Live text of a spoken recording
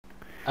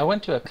I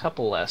went to a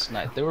couple last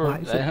night. There were, Why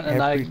is it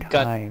and I every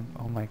got time?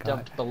 Oh my god.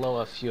 dumped below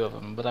a few of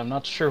them, but I'm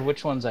not sure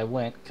which ones I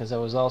went because I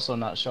was also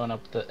not showing up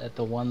at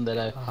the one that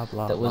Blah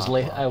blah blah blah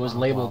I was blah blah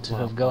labeled to blah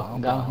have blah blah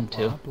gone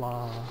to.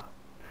 blah blah.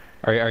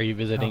 Are you Oh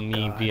visiting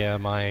me god. via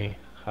my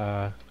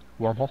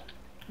wormhole?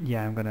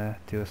 Yeah, I'm gonna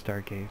do a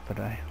Stargate,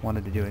 but I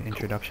wanted to do an Cool.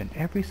 introduction.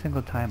 Every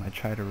single time I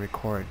try to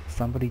record,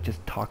 somebody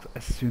just talks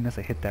as soon as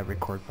I hit that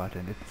record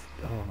button. It's,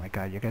 oh my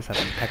god, you guys have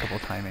impeccable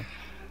timing.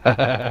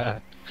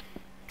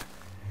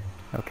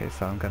 Okay,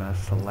 so I'm gonna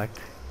select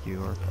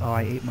your, oh,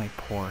 I ate my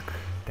pork.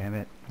 Damn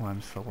it, while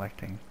I'm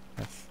selecting.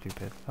 That's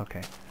stupid.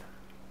 Okay.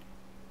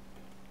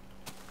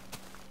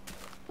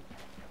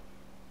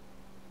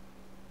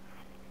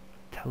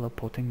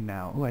 Teleporting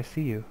now. Oh, I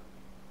see you.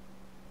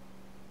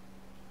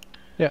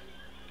 Yeah,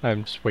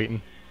 I'm just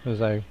waiting. As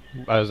I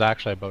was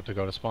actually about to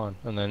go to spawn,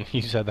 and then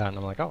he said that, and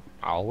I'm like, oh,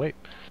 I'll wait.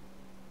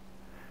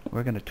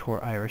 We're gonna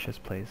tour Irish's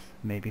place.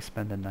 Maybe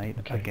spend the night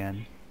Okay.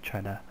 again.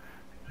 Try to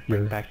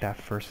bring You're... back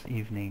that first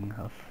evening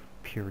of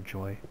pure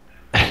joy.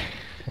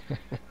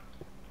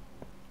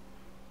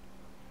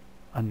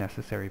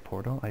 Unnecessary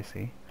portal, I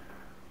see.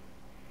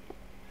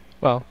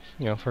 Well,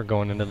 you know, for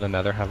going into the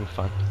nether, having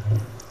fun.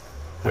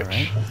 Alright,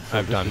 Which so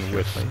I've this is done your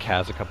with place.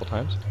 Kaz a couple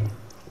times.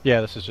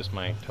 Yeah, this is just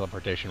my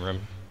teleportation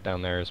room.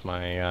 Down there is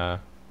my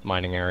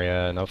mining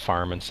area and a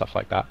farm and stuff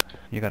like that.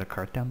 You got a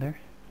cart down there?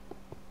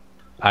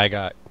 I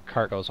got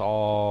cart goes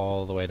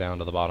all the way down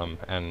to the bottom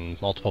and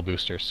multiple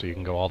boosters, so you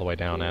can go all the way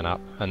down and up.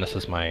 And this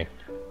is my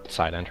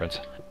side entrance.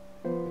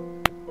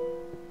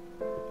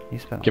 You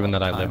spent a Given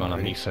lot of that I live time on a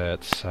already. Mesa,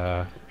 it's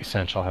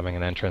essential having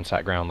an entrance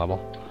at ground level.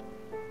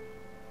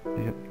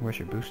 Where's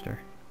your booster?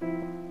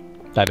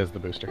 That is the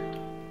booster.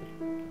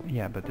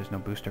 Yeah, but there's no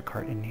booster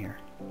cart in here.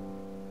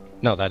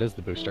 No, that is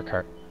the booster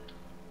cart.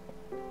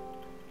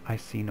 I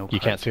see no You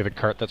cart. can't see the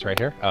cart that's right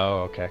here?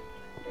 Oh, okay.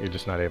 You're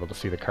just not able to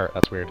see the cart.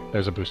 That's weird.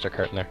 There's a booster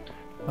cart in there.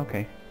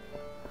 Okay.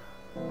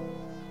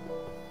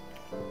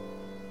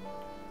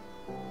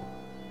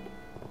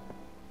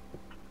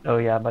 Oh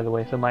yeah, by the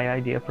way, so my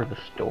idea for the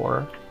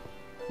store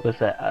was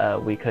that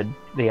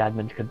the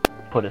admins could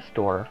put a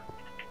store,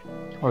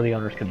 or the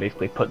owners could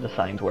basically put the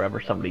signs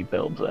wherever somebody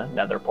builds a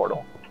nether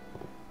portal.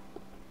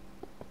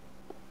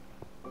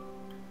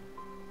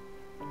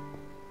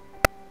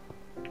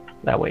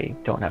 That way you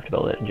don't have to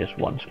build it in just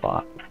one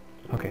spot.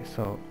 Okay,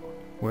 so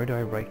where do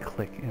I right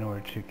click in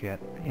order to get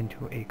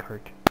into a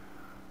cart?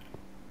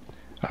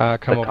 Come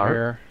The over cart?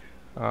 here.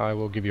 I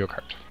will give you a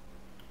cart.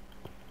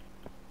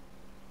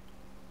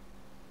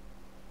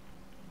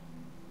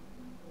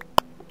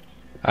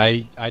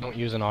 I don't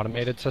use an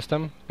automated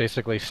system.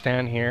 Basically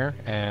stand here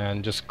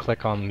and just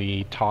click on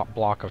the top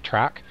block of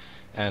track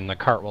and the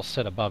cart will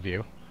sit above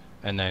you,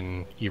 and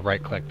then you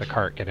right click the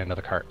cart, get into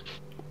the cart.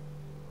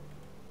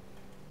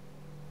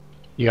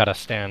 You gotta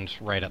stand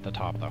right at the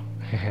top though.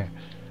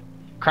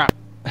 Crap!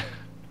 I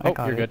Oh,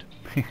 got you're it.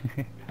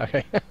 good.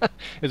 Okay.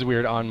 It's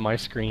weird, on my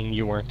screen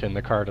you weren't in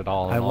the cart at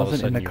all, I and all of a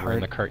wasn't in sudden the you were in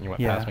cart. the cart and you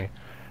went Yeah. past me.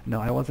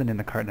 No, I wasn't in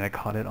the cart and I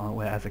caught it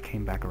on as it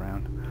came back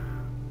around.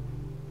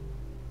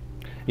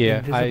 Yeah,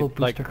 Invisible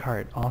booster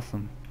cart,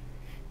 awesome.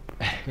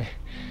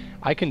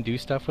 I can do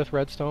stuff with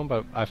redstone,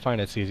 but I find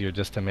it's easier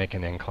just to make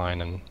an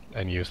incline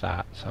and use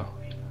that, so.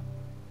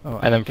 Oh,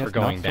 And I then for guess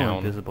going not so down.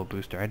 invisible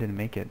booster. I didn't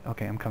make it.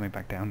 Okay, I'm coming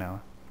back down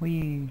now.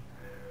 Whee!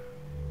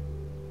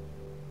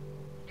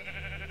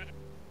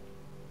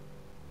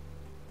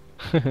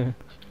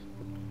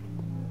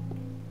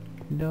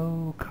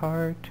 No,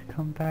 cart,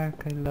 come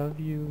back. I love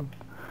you.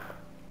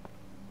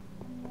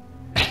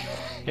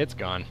 It's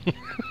gone.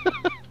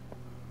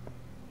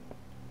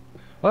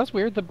 Well, that's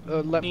weird.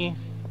 Let me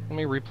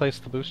replace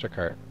the booster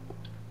cart.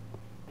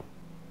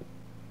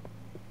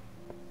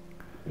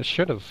 It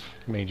should have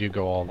made you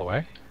go all the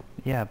way.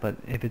 Yeah, but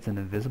if it's an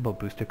invisible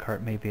booster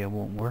cart, maybe it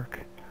won't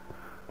work.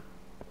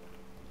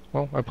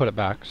 Well, I put it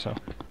back, so.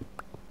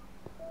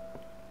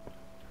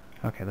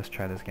 Okay, let's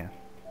try this again.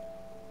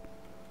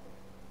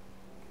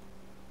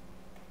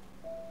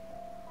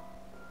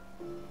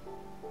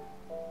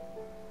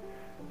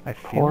 I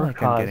feel Poor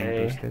like I'm getting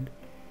Kaze. boosted,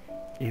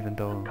 even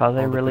though Cause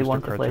I all the really booster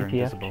want to cards play are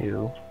invisible.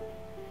 TF2.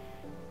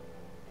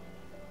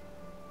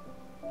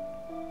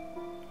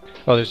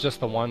 Oh, there's just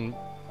the one.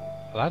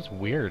 Well, that's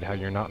weird how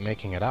you're not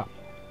making it up.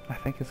 I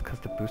think it's because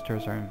the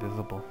boosters are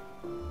invisible.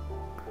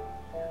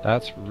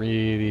 That's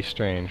really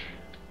strange.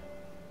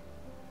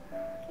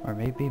 Or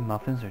maybe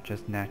muffins are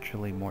just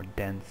naturally more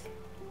dense.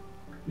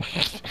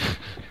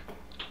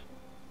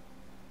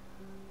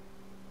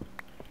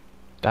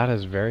 That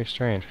is very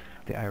strange.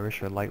 The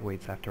Irish are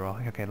lightweights after all.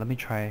 Okay, let me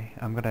try.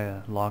 I'm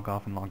gonna log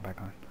off and log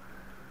back on.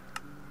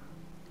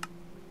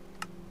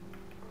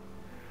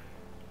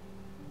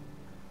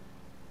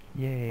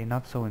 Yay,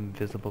 not so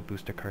invisible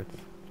booster cards.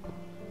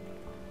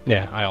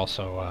 Yeah, I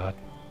also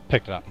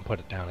picked it up and put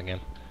it down again.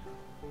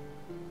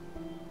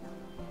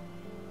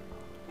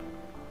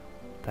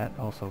 That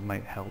also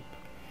might help.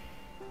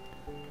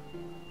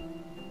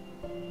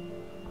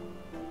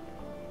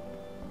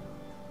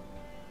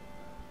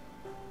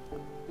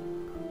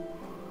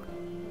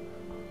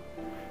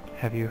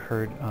 Have you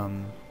heard,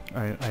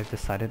 I've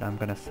decided I'm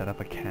gonna set up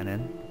a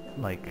cannon,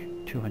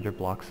 like, 200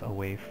 blocks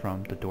away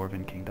from the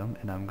Dwarven Kingdom,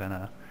 and I'm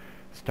gonna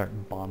start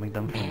bombing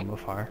them from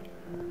afar.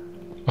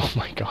 Oh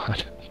my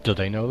god. Do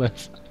they know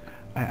this?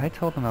 I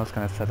told them I was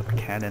gonna set up a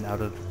cannon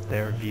out of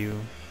their view,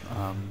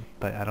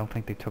 but I don't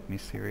think they took me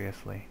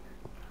seriously.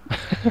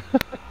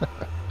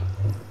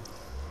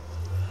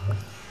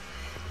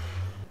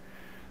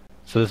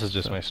 So this is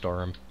just So- my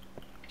storeroom.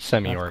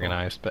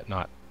 Semi-organized, but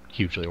not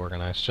hugely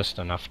organized. Just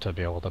enough to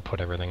be able to put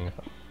everything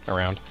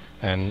around.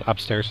 And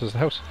upstairs is the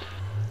house.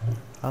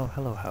 Oh,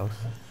 hello,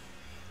 house.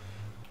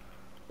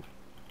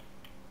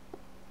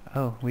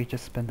 Oh, we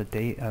just spent a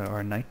day or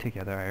a night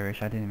together,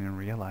 Irish. I didn't even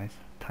realize.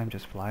 Time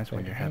just flies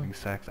when There you're you go. having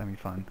sex. I mean,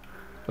 fun.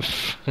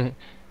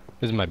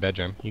 This is my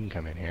bedroom. You can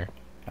come in here.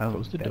 Oh,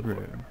 Close the door.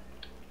 bedroom.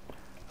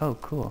 Oh,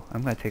 cool.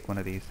 I'm gonna take one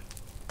of these.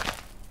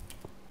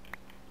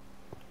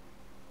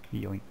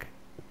 Yoink.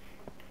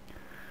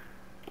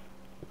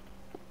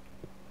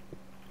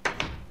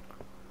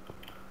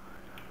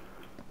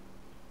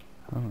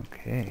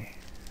 Okay.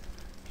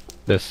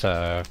 This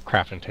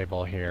crafting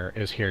table here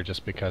is here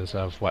just because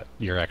of what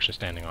you're actually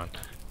standing on.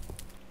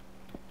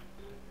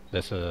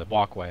 This is a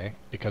walkway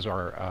because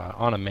we're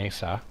on a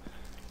mesa,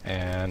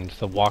 and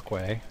the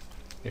walkway,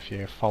 if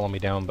you follow me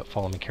down, but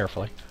follow me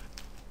carefully.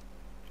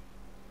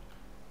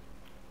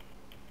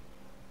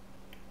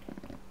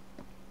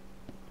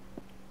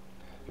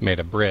 Made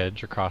a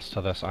bridge across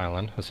to this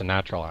island. It's a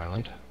natural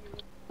island.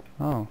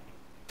 Oh,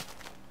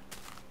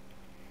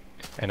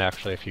 And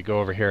actually, if you go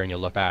over here and you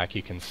look back,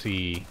 you can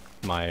see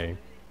my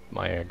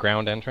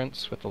ground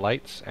entrance with the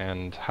lights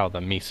and how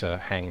the mesa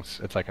hangs.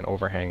 It's like an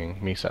overhanging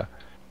mesa.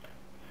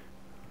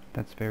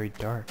 that's very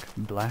dark.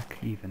 Black,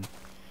 even.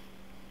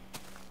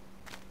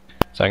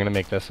 So I'm gonna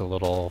make this a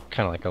little,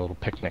 kind of like a little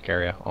picnic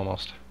area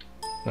almost.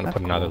 I'm gonna That's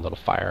put another cool. little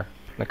fire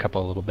and a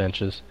couple of little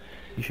benches.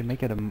 You should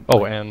make it Oh,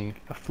 like and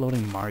a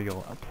floating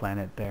Mario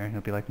planet there.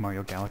 It'll be like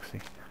Mario Galaxy.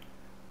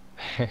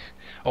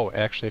 oh,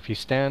 actually, if you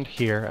stand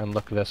here and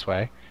look this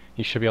way,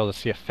 you should be able to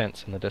see a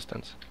fence in the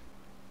distance.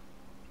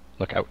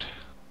 Look out.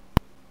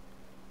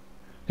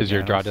 Is Yeah,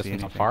 your I draw don't see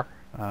distance anything.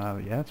 far?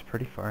 Yeah, it's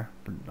pretty far.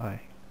 But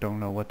I don't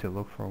know what to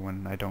look for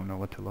when I don't know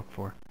what to look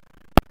for.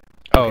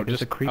 Oh, Okay, there's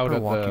just a creeper out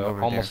of walking the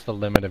over almost the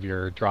limit of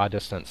your draw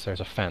distance. There's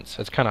a fence.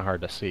 It's kind of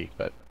hard to see,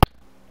 but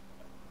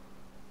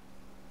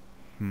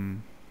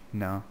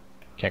No.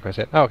 can't quite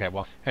see it. Oh, okay,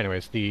 well,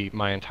 anyways,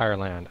 my entire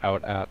land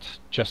out at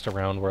just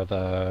around where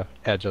the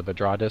edge of the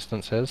draw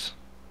distance is,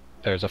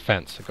 there's a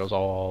fence that goes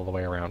all the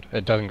way around.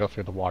 It doesn't go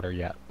through the water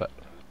yet, but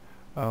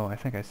Oh, I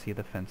think I see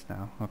the fence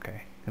now.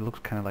 Okay. It looks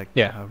kind of like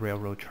Yeah.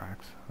 railroad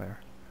tracks there.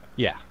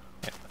 yeah.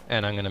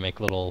 And I'm gonna make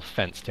little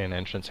fenced-in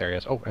entrance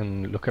areas. Oh,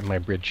 and look at my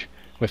bridge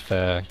with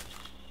the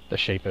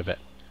shape of it.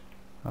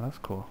 Oh, that's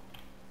cool.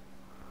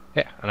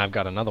 Yeah, and I've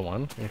got another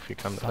one if you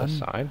come to this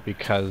Son. side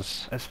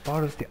because As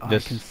far as the eye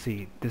This- can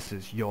see, this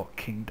is your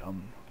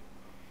kingdom.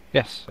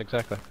 yes,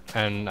 exactly.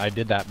 And I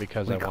did that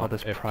because We I call want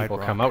this if Pride people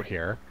come Rock. out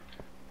here,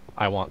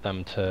 I want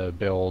them to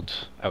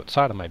build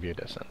outside of my view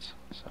distance.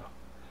 So,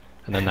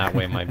 and then that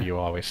way my view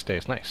always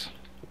stays nice.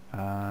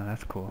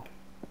 That's cool.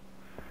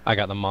 I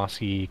got the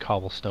mossy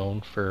cobblestone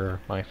for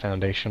my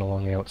foundation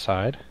along the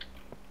outside.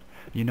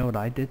 You know what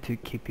I did to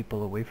keep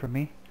people away from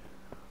me?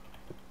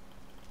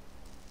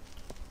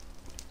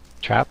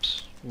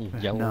 Traps,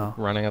 yell No.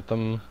 running at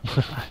them.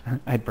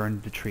 I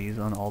burned the trees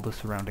on all the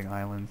surrounding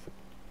islands.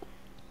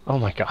 Oh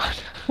my god.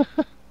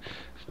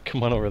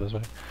 Come on over this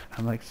way.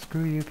 I'm like,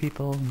 screw you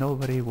people,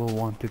 nobody will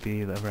want to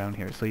be around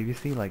here. So if you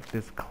see like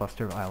this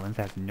cluster of islands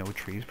that has no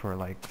trees for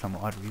like some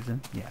odd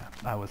reason, yeah,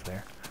 I was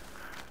there.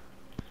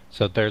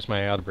 So there's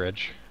my other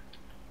bridge.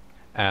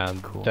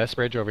 And Cool. this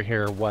bridge over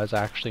here was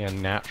actually a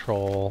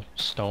natural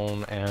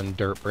stone and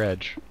dirt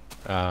bridge.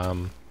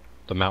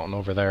 The mountain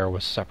over there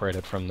was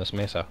separated from this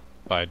mesa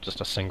by just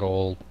a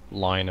single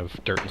line of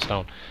dirt and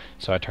stone.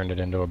 So I turned it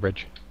into a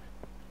bridge.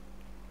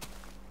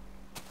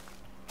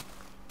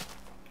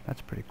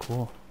 That's pretty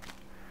cool.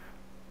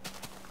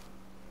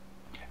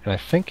 And I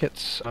think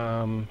it's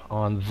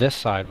on this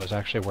side was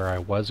actually where I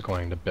was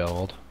going to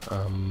build.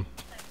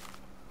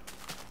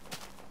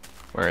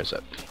 Where is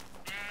it?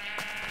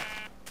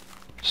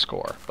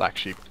 Score. Black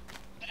sheep.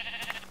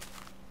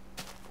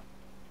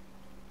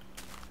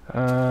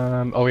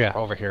 Oh yeah,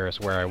 over here is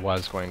where I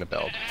was going to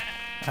build.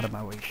 Out of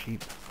my way,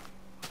 sheep.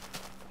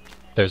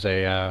 There's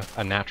a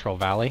natural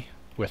valley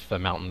with the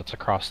mountain that's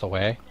across the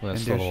way. And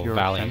this there's little your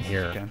valley in fence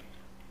here. again.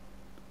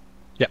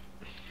 Yep.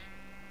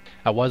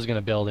 I was going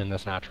to build in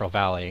this natural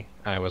valley.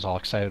 I was all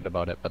excited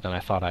about it, but then I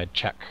thought I'd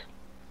check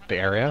the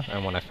area,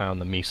 and when I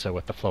found the mesa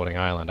with the floating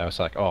island, I was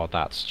like, oh,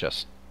 that's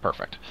just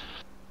perfect.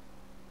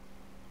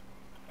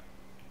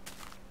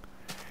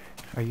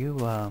 Are you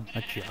a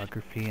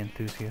geography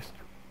enthusiast?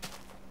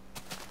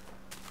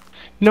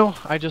 No,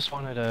 I just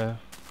wanted a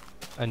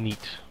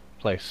neat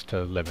place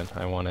to live in.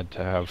 I wanted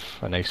to have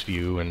a nice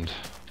view, and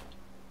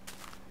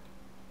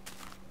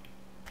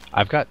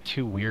I've got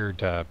two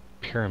weird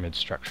pyramid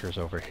structures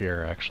over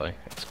here, actually.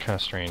 It's kind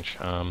of strange.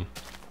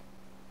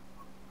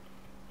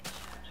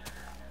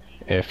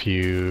 If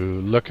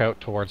you look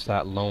out towards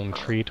that lone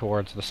tree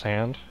towards the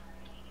sand...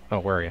 Oh,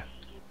 where are you?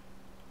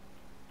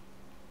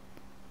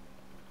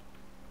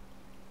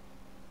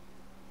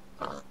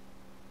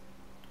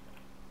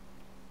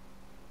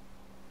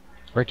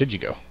 Where did you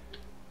go?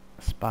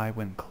 Spy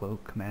went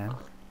cloak, man.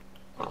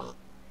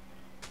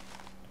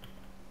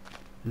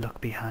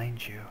 Look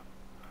behind you.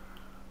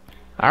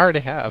 I already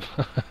have.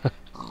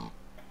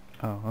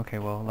 Oh, okay,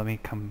 well, let me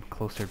come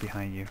closer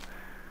behind you.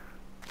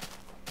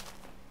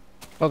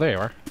 Oh, there you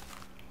are.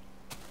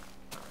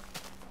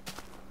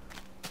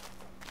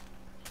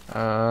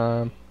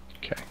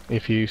 Okay.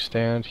 If you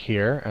stand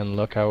here and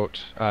look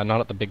out,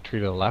 not at the big tree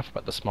to the left,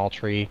 but the small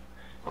tree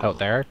out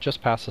there,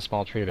 just past the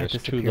small tree, there's two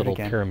disappeared little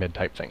again. pyramid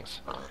type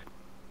things.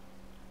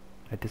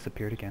 I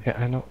disappeared again. Yeah,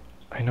 I know.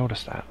 I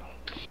noticed that.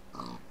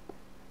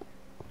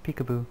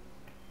 Peekaboo.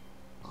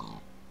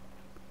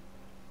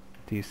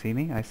 Do you see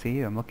me? I see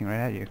you. I'm looking right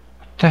at you.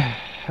 What the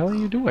hell are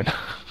you doing?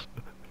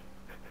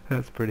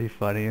 That's pretty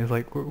funny. It's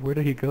like, where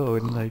did he go?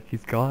 And like,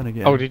 he's gone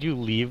again. Oh, did you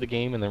leave the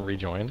game and then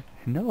rejoin?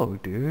 No,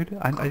 dude.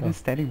 I've been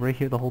standing right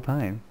here the whole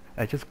time.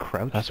 I just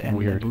crouched That's and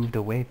weird. moved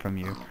away from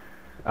you.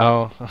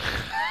 Oh,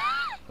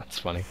 that's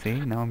funny. See?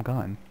 Now I'm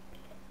gone.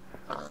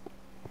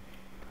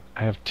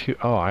 I have two.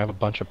 Oh, I have a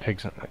bunch of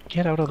pigs.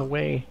 Get out of the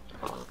way.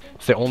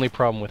 It's the only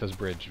problem with this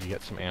bridge. If you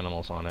get some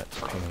animals on it,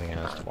 it's a pain in the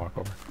ass to walk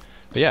over.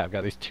 But yeah, I've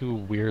got these two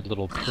weird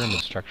little pyramid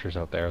structures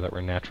out there that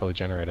were naturally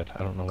generated.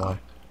 I don't know why.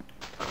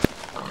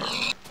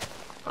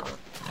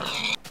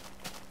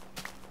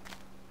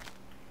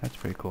 That's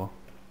pretty cool.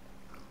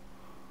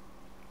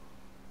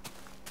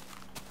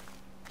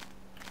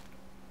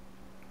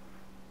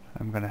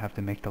 I'm gonna have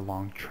to make the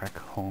long trek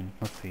home.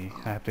 Let's see.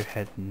 I have to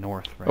head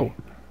north, right? Oh.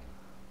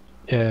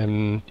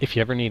 If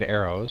you ever need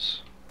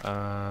arrows,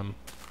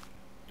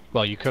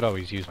 well, you could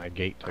always use my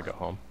gate to go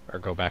home, or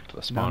go back to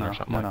the spawn or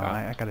something like that.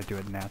 I gotta do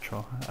it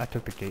natural. I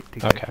took the gate to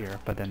get Okay. here,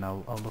 but then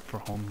I'll look for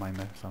home by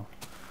myself.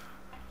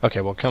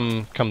 Okay, well,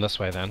 come this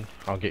way then.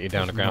 I'll get you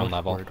down to Just ground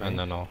level, northward, and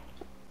right? then I'll...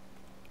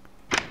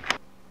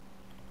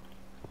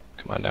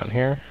 Come on down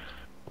here.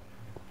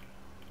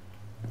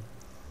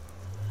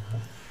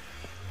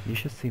 You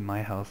should see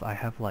my house. I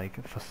have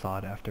like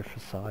facade after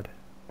facade.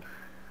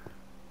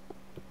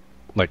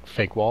 Like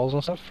fake walls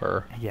and stuff,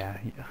 or... Yeah,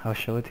 I'll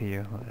show it to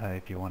you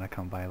if you want to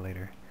come by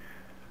later.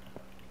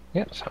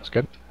 Yeah, sounds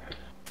good.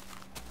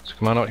 So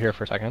come on out here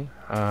for a second.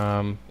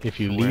 If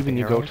you So where leave the and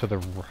you go arrows? to the...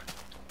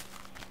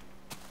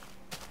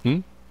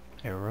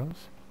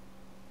 Arrows?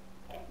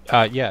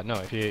 Yeah,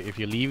 no, if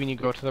you leave and you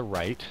go to the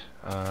right,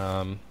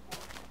 you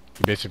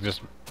basically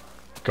just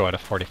go at a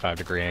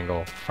 45-degree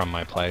angle from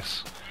my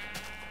place.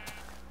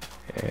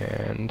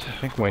 And I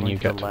think we're when going you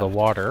to the get to the left.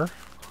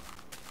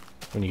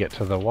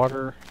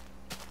 water,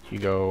 you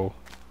go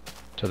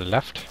to the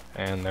left,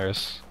 and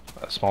there's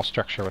a small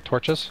structure with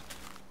torches.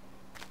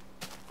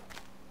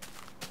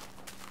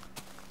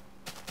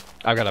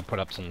 I've got to put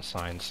up some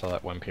signs so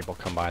that when people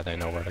come by, they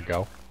know where to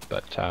go.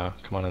 But come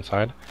on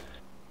inside.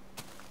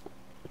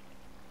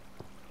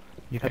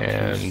 You got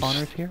And cave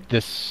spawners here?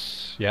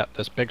 this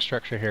big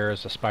structure here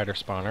is a spider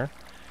spawner.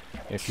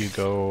 If you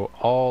go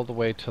all the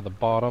way to the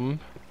bottom,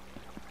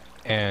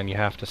 and you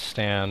have to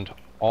stand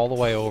all the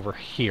way over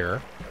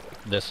here,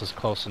 this is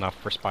close enough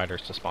for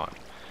spiders to spawn.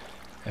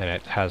 And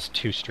it has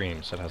two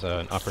streams. It has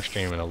an upper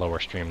stream and a lower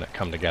stream that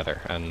come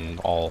together, and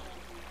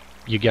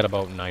you get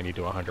about 90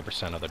 to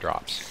 100% of the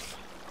drops.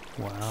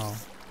 Wow.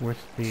 Where's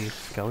the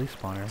skelly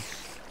spawner?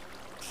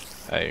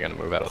 You're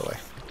gonna move out of the way.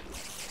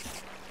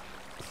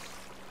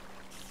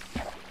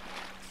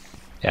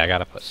 Yeah, I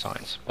gotta put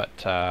signs,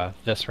 but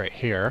this right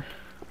here.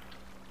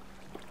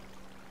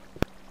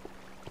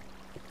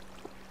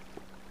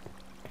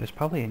 There's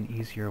probably an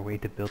easier way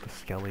to build a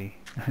skelly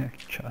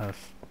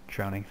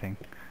drowning thing.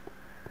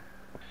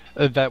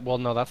 Well,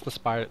 no, that's the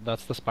spider.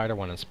 That's the spider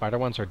one, and spider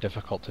ones are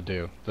difficult to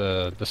do.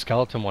 The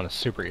skeleton one is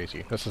super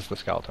easy. This is the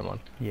skeleton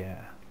one.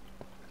 Yeah.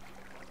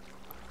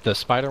 The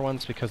spider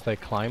ones, because they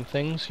climb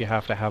things, you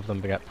have to have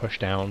them get pushed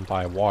down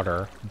by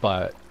water.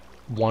 But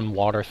one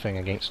water thing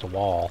against a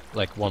wall,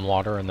 like one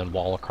water and then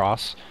wall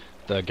across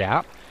the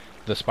gap,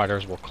 the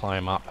spiders will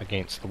climb up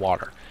against the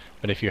water.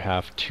 But if you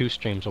have two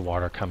streams of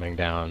water coming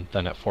down,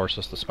 then it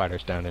forces the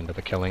spiders down into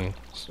the killing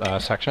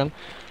section.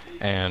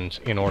 And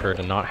in order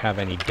to not have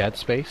any dead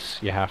space,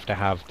 you have to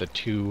have the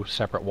two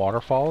separate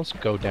waterfalls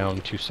go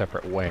down two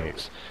separate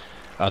ways.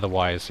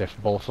 Otherwise,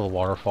 if both of the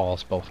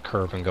waterfalls both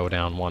curve and go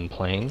down one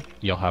plane,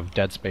 you'll have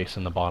dead space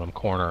in the bottom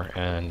corner,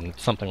 and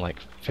something like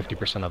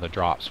 50% of the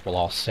drops will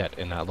all sit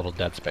in that little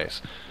dead space.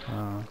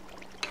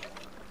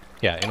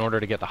 Yeah, in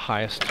order to get the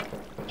highest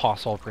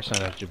possible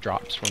percentage of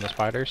drops from the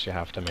spiders, you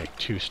have to make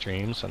two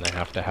streams, and they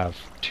have to have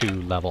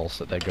two levels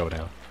that they go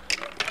down.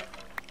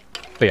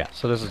 But yeah,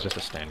 so this is just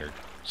a standard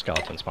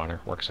skeleton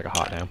spawner. Works like a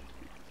hot damn.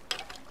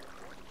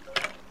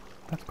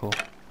 That's cool.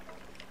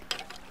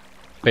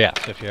 But yeah,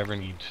 so if you ever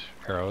need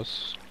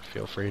arrows,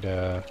 feel free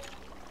to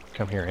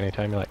come here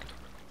anytime you like.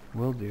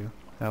 Will do.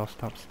 I'll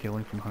stop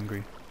stealing from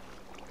Hungry.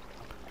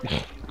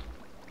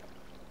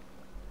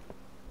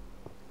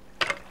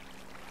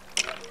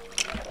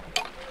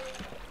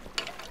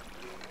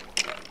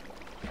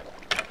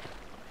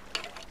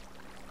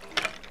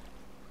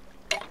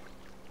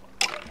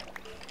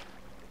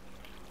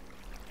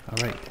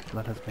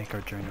 let's make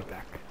our journey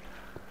back.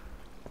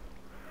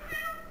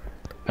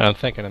 And I'm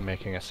thinking of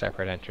making a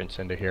separate entrance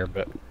into here,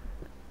 but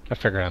I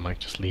figured I might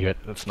just leave it.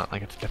 It's not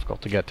like it's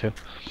difficult to get to.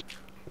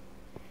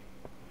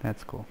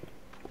 That's cool.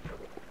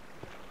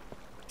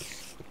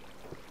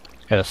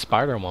 Yeah, the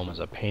spider one was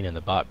a pain in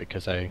the butt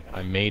because I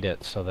made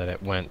it so that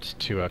it went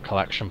to a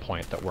collection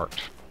point that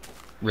worked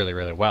really,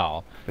 really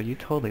well. But you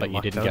totally But you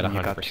lucked didn't out get and you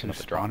 100% got 2 of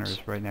the drops. spawners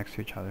right next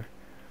to each other.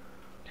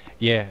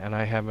 Yeah, and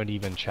I haven't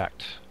even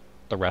checked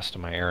the rest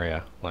of my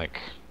area. Like,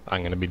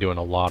 I'm going to be doing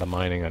a lot of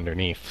mining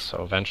underneath,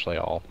 so eventually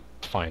I'll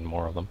find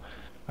more of them.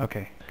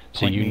 Okay.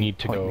 So you need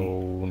to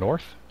go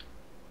north?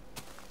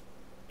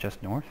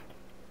 Just north?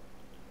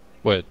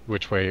 What?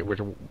 Which way?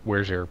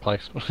 Where's your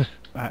place?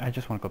 I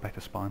just want to go back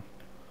to spawn.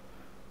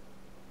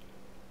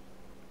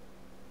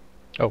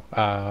 Oh,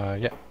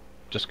 yeah.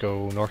 Just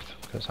go north,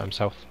 because I'm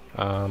south.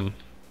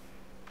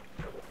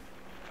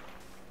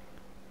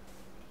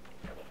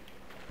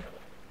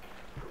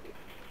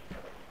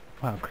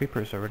 Wow,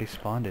 creepers already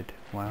spawned.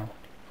 Wow.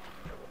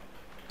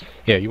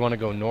 Yeah, you want to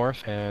go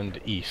north and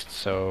east,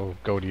 so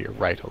go to your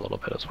right a little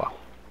bit as well.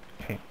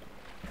 Okay.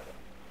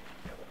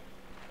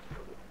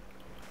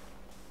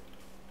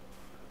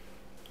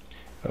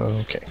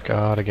 Okay,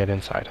 gotta get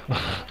inside.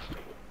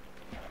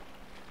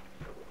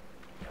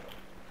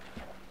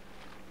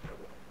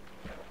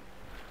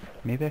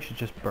 Maybe I should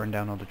just burn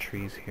down all the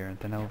trees here,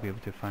 then I will be able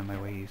to find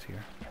my way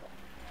easier.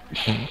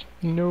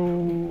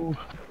 No.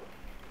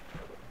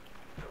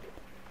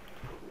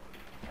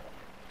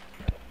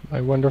 My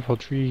wonderful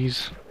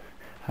trees.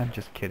 I'm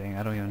just kidding,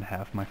 I don't even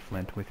have my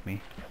flint with me.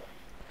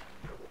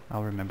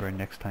 I'll remember it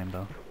next time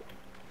though.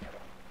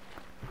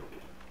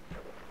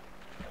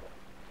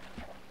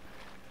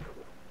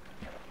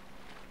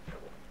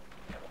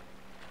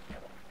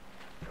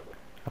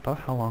 About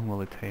how long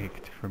will it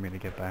take for me to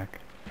get back?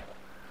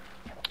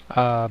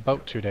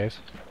 About 2 days.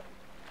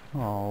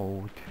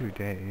 Oh, 2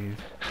 days.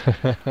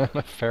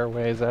 A fair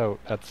ways out.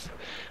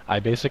 I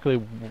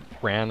basically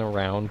ran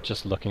around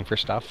just looking for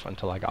stuff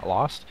until I got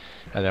lost,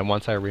 and then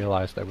once I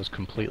realized I was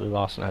completely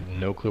lost and had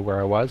no clue where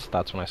I was,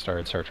 that's when I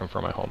started searching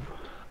for my home.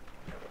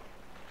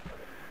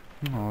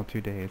 Oh, 2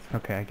 days.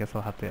 Okay, I guess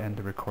I'll have to end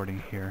the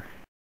recording here.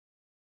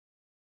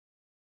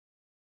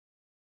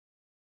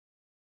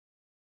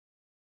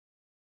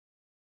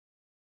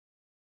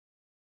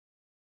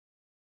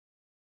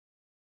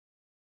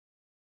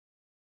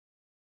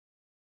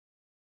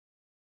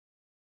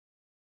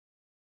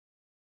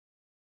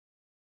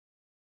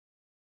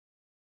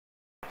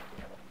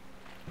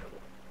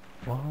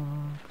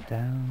 Walk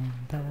down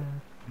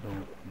that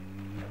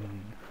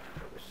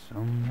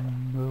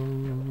lonesome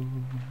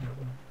road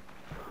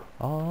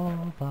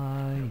all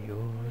by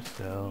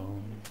yourself.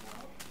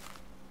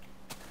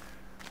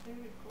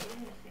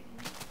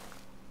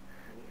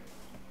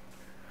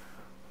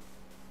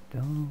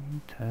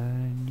 Don't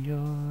turn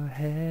your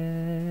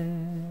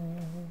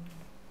head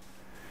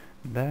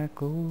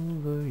back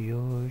over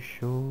your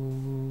shoulders,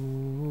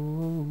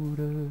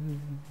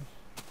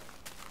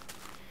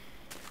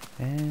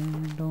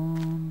 and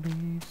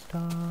only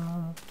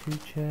stop to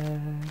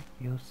check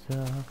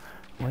yourself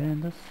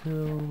when the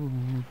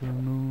silver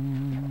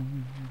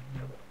moon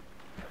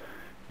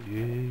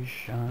is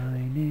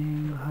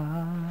shining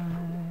high.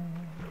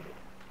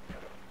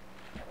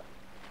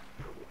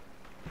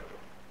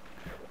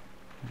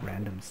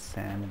 Random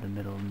sand in the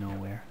middle of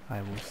nowhere.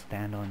 I will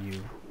stand on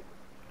you.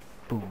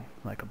 Boom,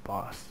 like a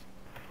boss.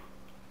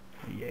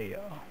 Yeah.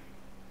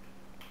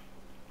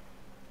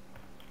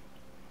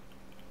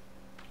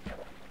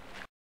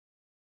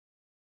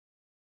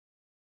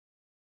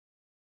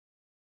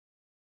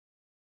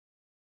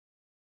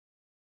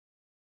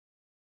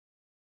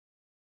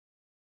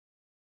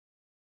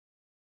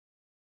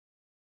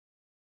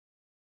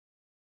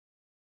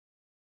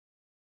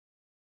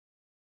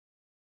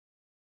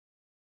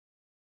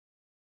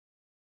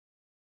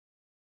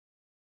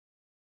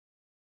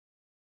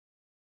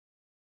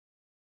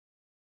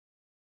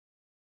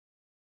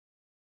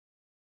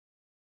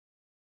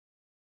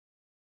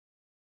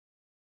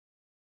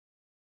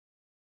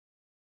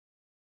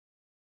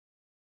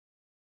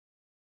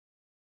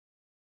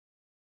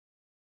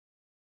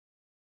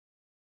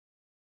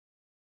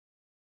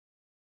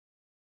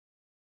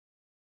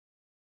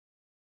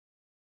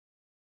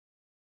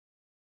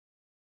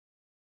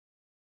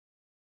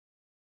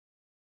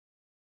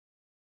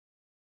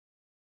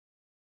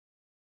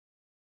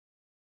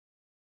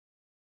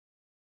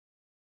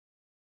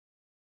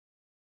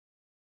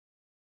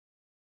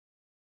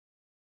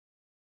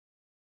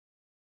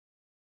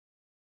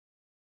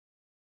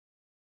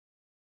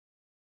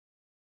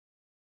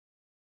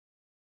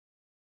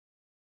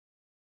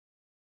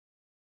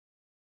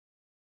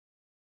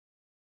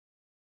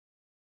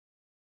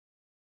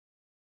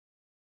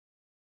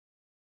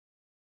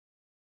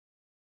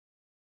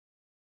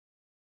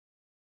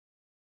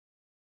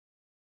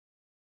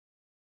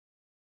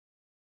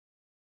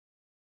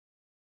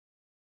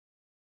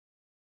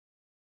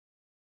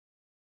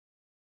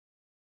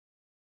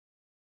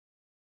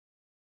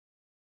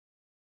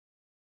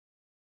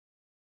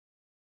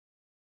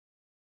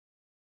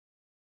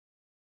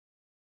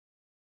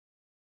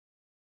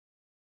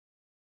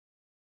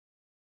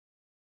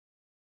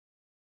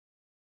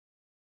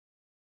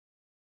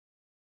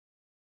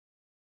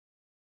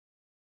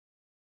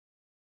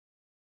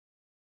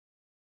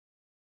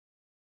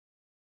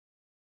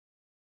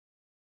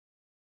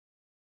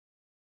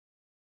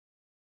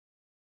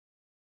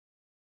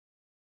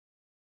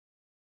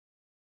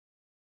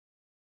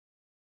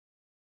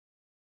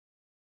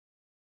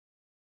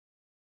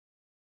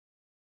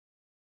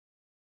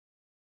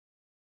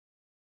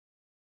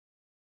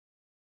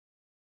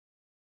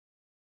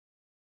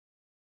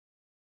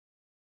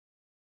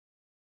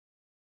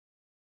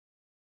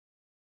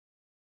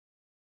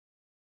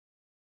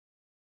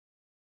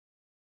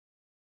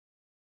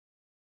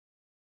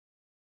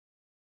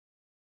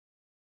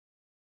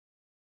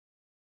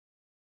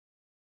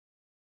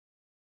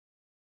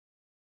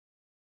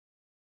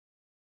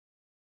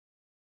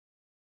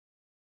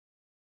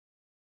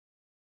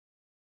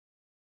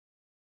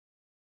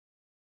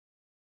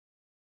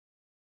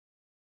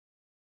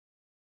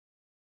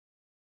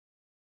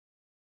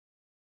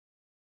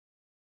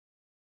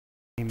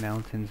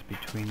 mountains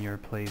between your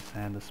place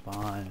and the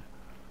spawn.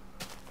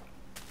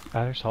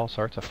 There's all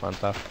sorts of fun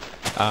stuff.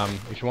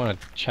 If you want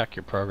to check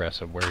your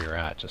progress of where you're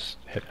at, just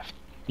hit F.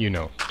 You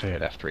know to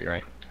hit F3,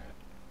 right?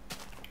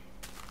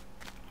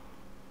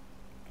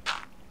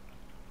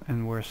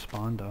 And where's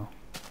spawn though?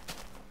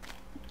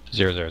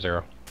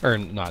 000. Or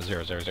not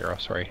 000,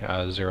 sorry.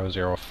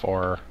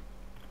 004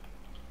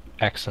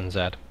 X and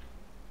Z.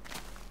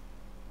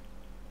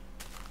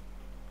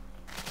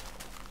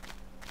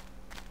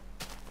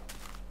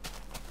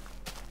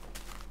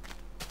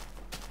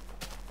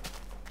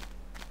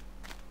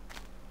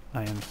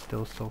 I am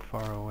still so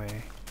far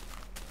away.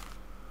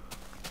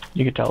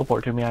 You could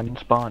teleport to me, I'm in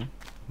spawn.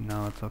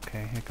 No, it's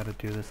okay. I gotta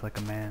do this like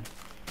a man.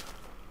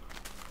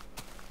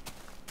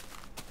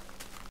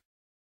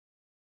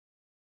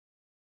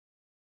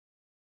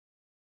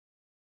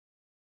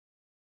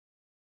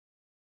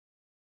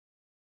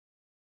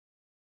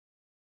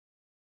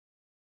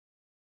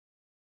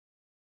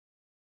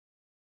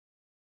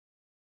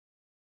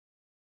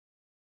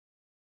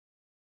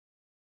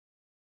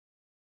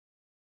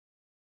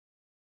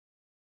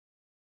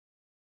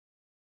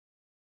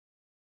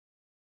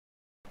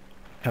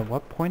 At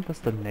what point does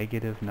the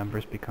negative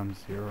numbers become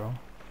 0?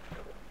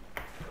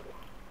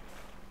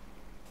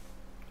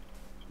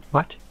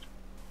 What?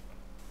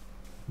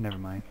 Never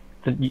mind.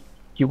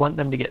 You want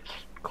them to get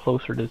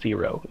closer to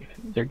 0. If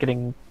they're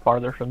getting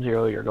farther from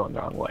 0, you're going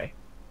the wrong way.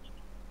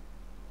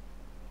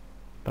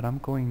 But I'm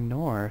going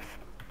north.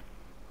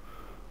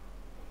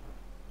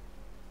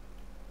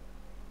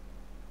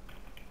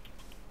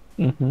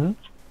 Mm-hmm.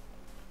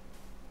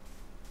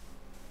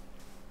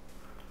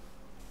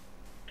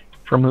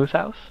 From whose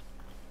house?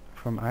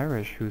 From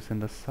Irish, who's in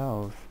the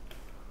south.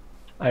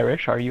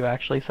 Irish, are you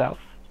actually south?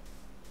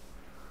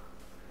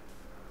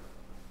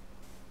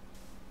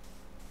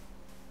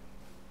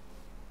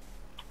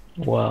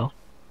 Well,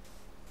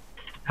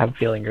 I have a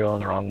feeling you're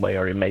going the wrong way,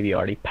 or you maybe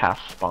already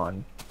past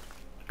spawn.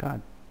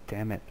 God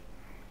damn it.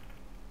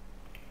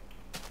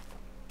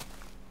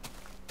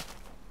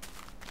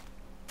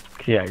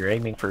 Yeah, you're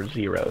aiming for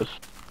zeros.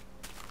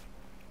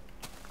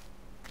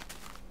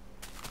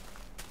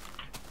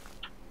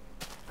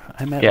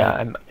 I'm at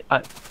Yeah,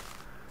 like,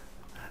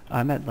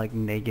 I'm at like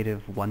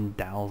negative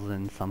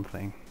 1,000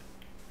 something.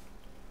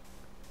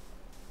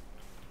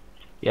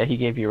 yeah, he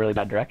gave you really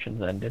bad directions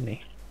then, didn't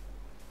he?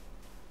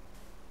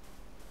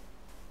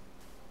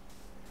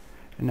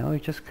 No,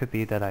 it just could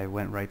be that I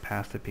went right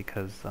past it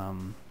because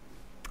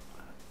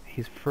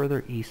he's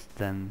further east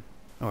than,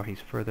 or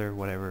he's further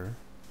whatever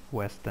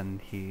west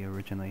than he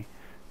originally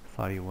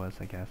thought he was,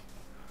 I guess.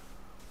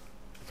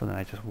 So then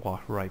I just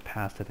walked right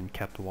past it and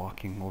kept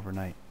walking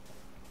overnight.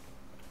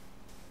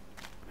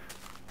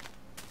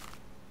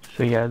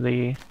 So yeah,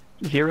 the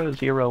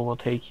 0, will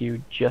take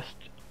you just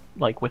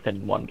like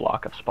within 1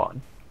 block of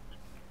spawn.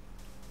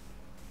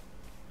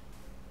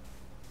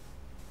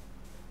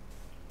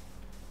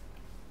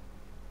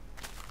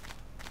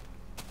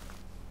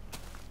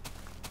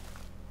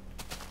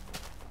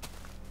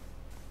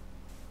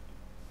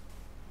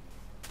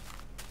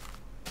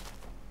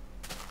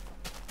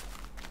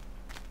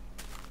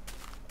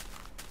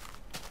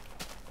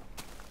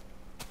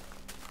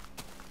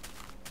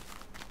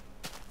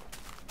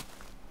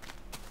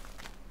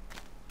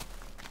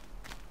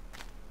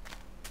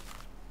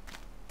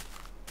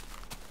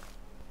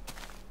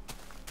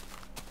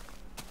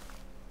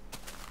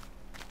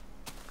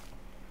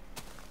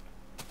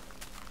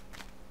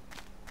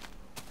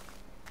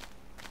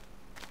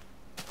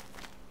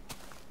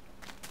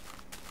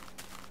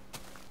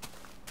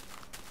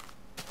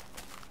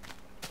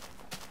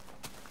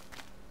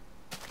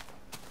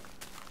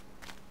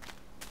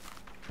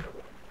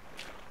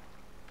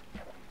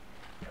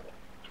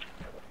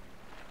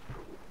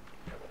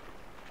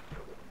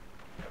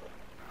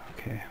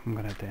 Okay, I'm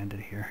gonna have to end it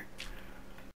here.